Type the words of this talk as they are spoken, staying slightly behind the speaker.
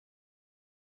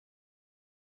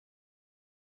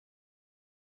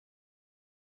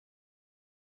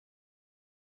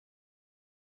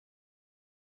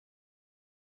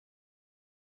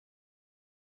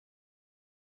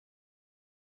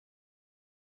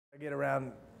Get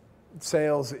around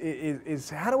sales is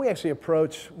how do we actually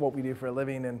approach what we do for a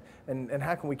living, and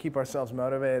how can we keep ourselves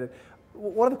motivated?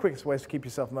 One of the quickest ways to keep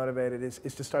yourself motivated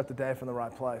is to start the day from the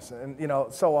right place. And you know,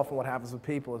 so often what happens with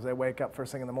people is they wake up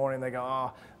first thing in the morning, they go,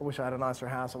 oh, I wish I had a nicer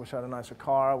house, I wish I had a nicer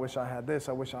car, I wish I had this,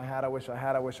 I wish I had, I wish I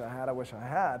had, I wish I had, I wish I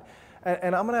had.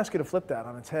 And I'm going to ask you to flip that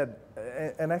on its head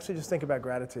and actually just think about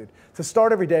gratitude. To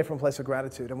start every day from a place of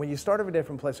gratitude. And when you start every day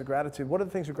from a place of gratitude, what are the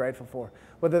things you're grateful for?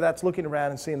 Whether that's looking around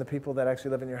and seeing the people that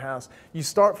actually live in your house. You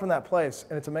start from that place,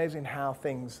 and it's amazing how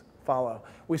things follow.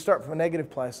 We start from a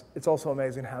negative place. It's also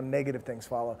amazing how negative things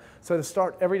follow. So to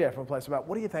start every day from a place about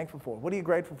what are you thankful for? What are you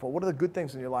grateful for? What are the good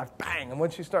things in your life? Bang! And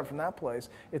once you start from that place,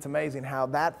 it's amazing how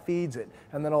that feeds it.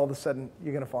 And then all of a sudden,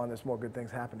 you're going to find there's more good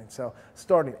things happening. So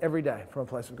starting every day from a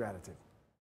place of gratitude.